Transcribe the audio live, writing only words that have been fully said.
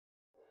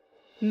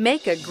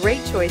Make a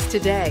great choice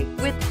today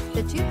with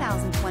the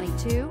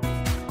 2022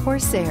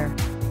 Corsair.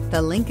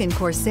 The Lincoln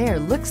Corsair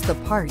looks the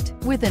part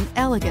with an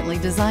elegantly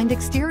designed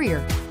exterior.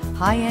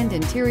 High-end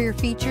interior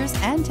features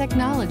and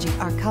technology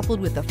are coupled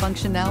with the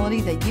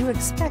functionality that you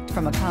expect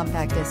from a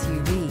compact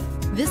SUV.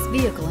 This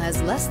vehicle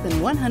has less than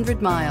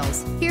 100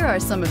 miles. Here are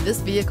some of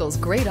this vehicle's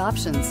great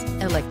options: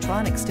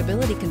 electronic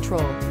stability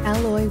control,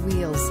 alloy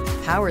wheels,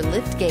 power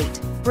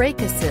liftgate, brake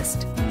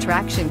assist,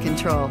 traction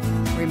control,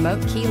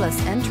 remote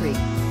keyless entry,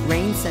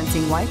 rain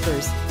sensing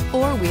wipers,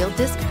 four-wheel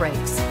disc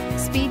brakes,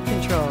 speed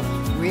control,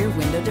 rear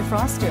window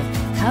defroster.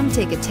 Come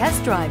take a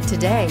test drive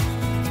today.